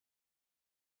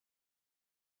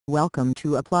Welcome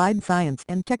to Applied Science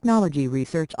and Technology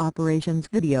Research Operations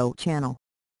video channel.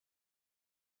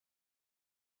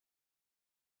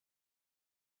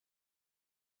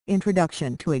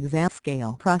 Introduction to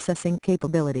Exascale processing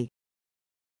capability.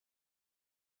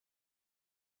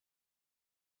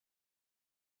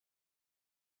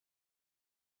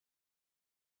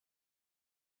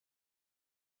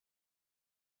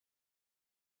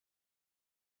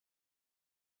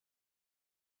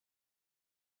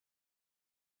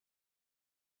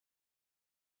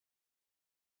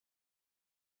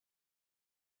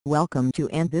 Welcome to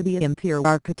NVIDIA Ampere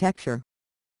architecture.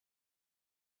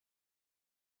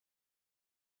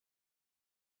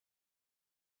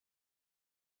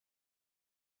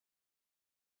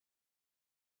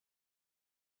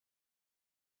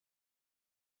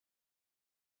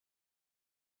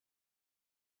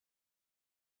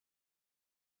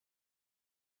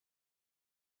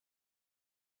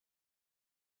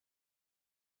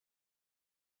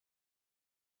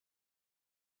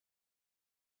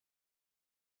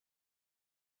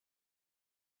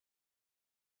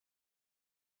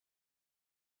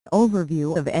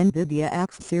 Overview of NVIDIA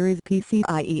Axx-series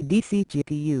PCIe DC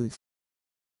GPUs.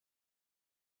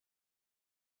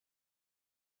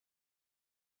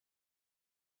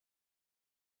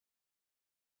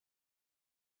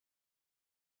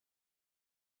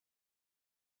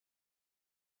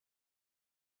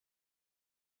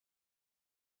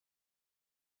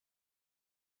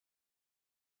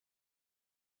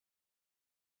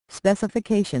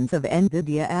 Specifications of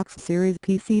NVIDIA Axx-series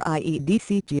PCIe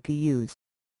DC GPUs.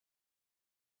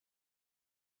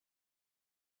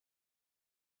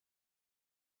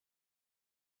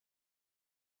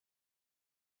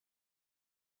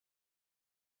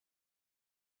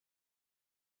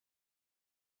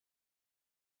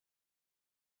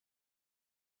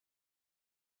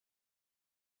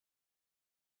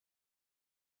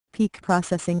 Peak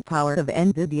processing power of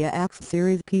NVIDIA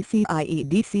Axx-series PCIe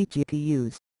DC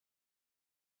GPUs.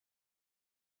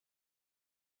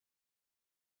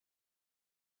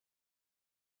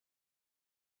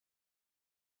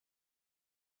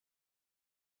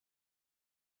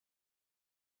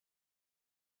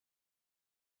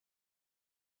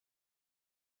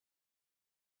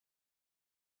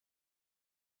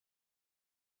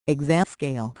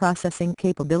 Exascale processing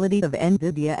capability of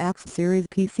NVIDIA Axx-series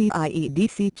PCIe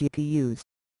DC GPUs.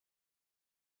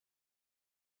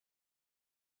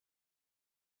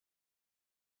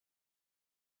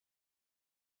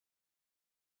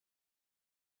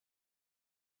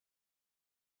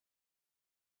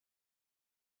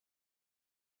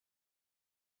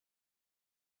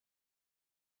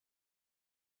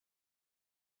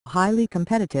 Highly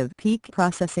competitive peak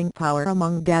processing power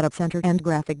among data center and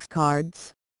graphics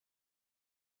cards.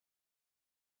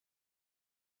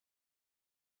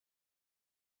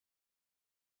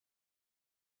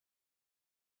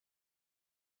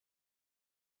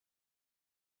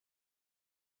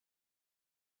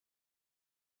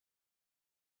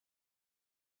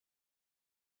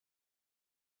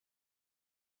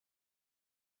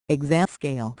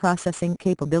 Exascale processing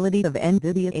capability of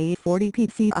NVIDIA A40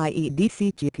 PCIe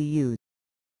DC GPUs.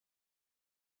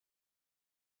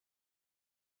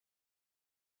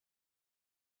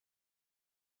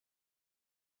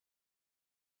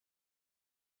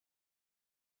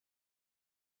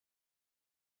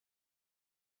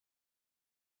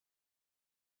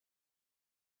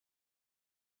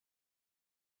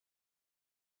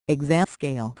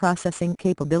 Exascale processing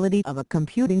capability of a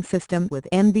computing system with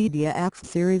NVIDIA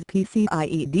Axx-series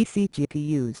PCIe DC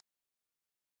GPUs.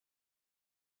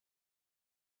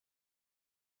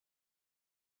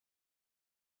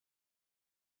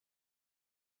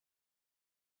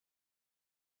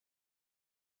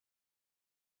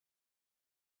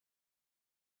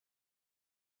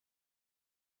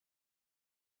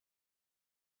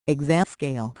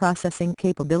 Exascale processing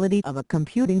capability of a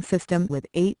computing system with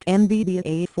 8 NVIDIA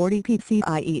A40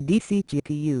 PCIe DC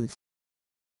GPUs.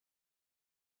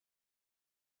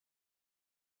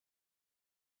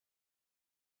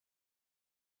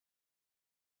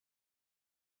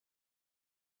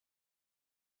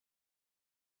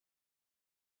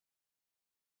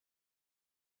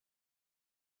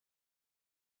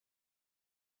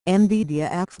 NVIDIA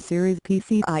Axx-series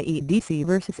PCIe DC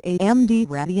vs AMD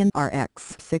Radeon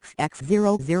RX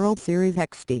 6X00 Series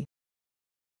XT.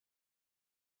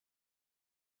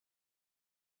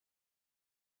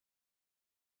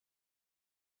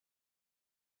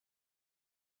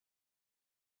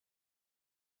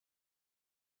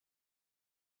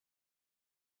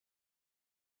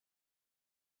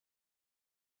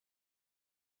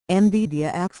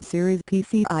 NVIDIA Axx-series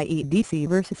PCIe DC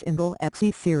vs Intel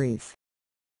Xe series.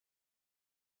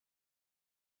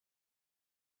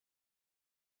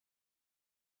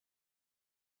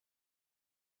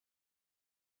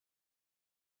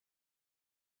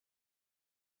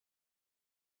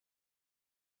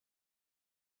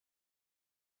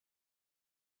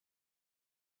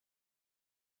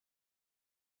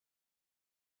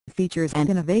 Features and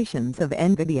innovations of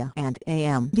NVIDIA and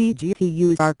AMD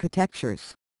GPU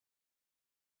architectures.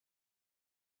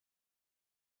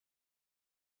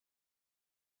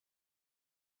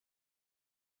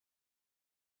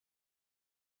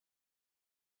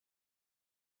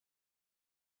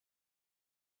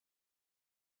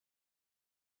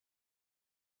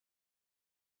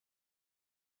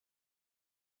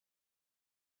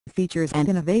 Features and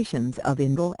innovations of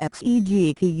NVIDIA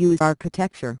Axx-series GPU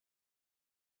architecture.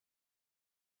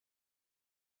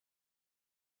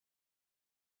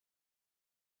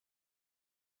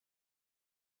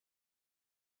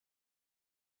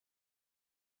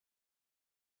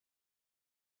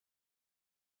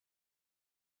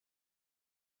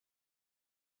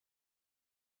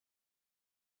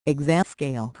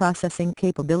 Exascale processing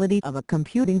capability of a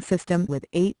computing system with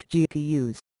 8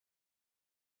 GPUs.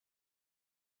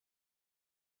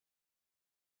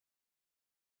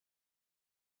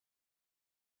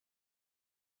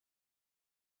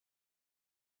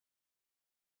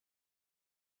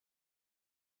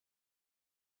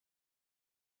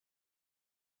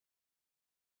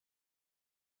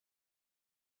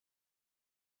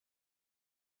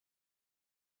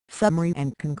 Summary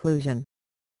and conclusion.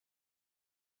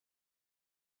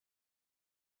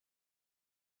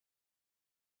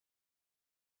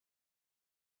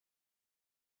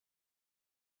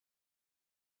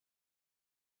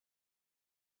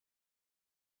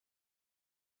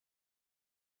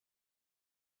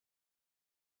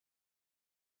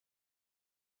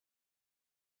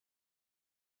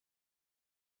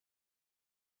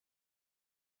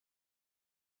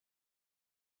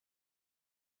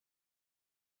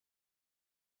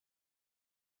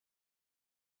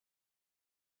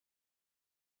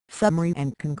 Summary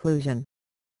and conclusion.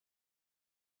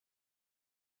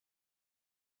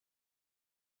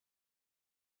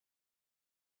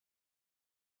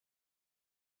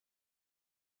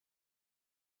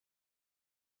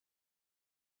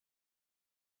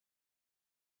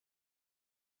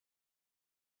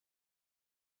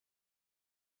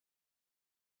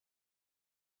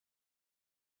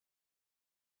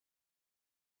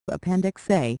 Appendix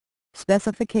A.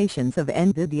 Specifications of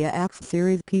NVIDIA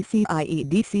Axx-series PCIe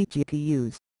DC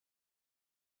GPUs.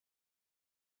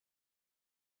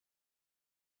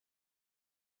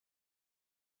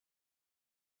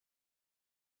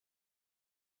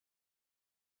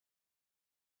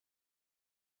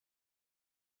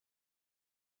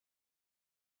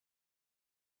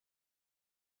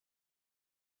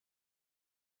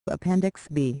 Appendix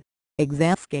B.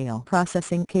 Exascale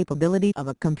processing capability of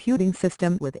a computing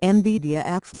system with NVIDIA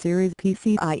Axx-series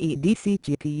PCIe DC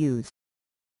GPUs.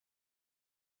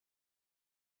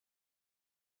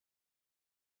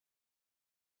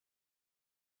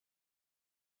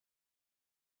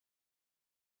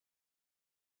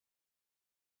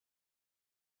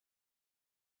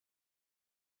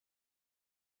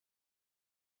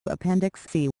 Appendix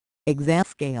C.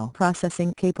 Exascale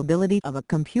processing capability of a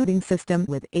computing system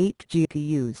with 8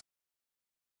 GPUs.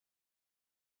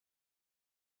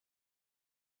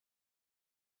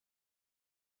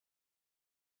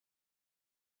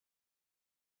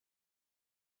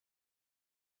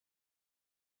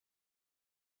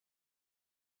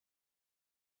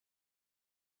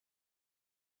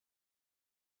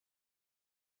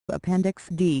 Appendix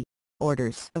D.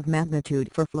 Orders of magnitude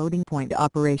for floating point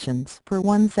operations per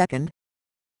 1 second.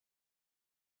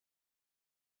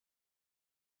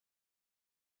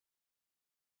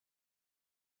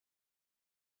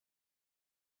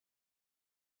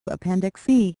 Appendix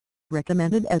E.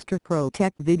 Recommended ASTRO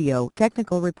Tech Video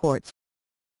Technical Reports.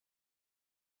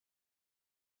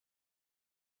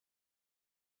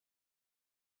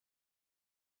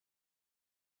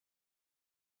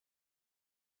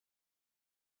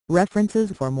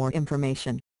 References for more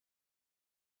information.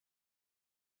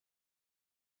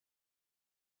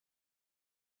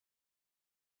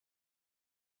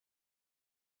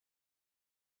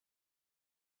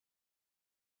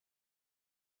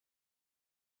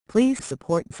 Please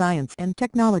support science and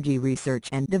technology research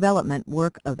and development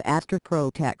work of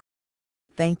ASTRO Tech.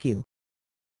 Thank you.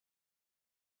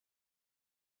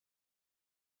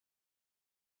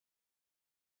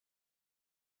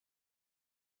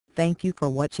 Thank you for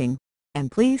watching,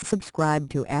 and please subscribe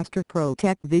to ASTRO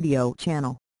Tech video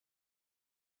channel.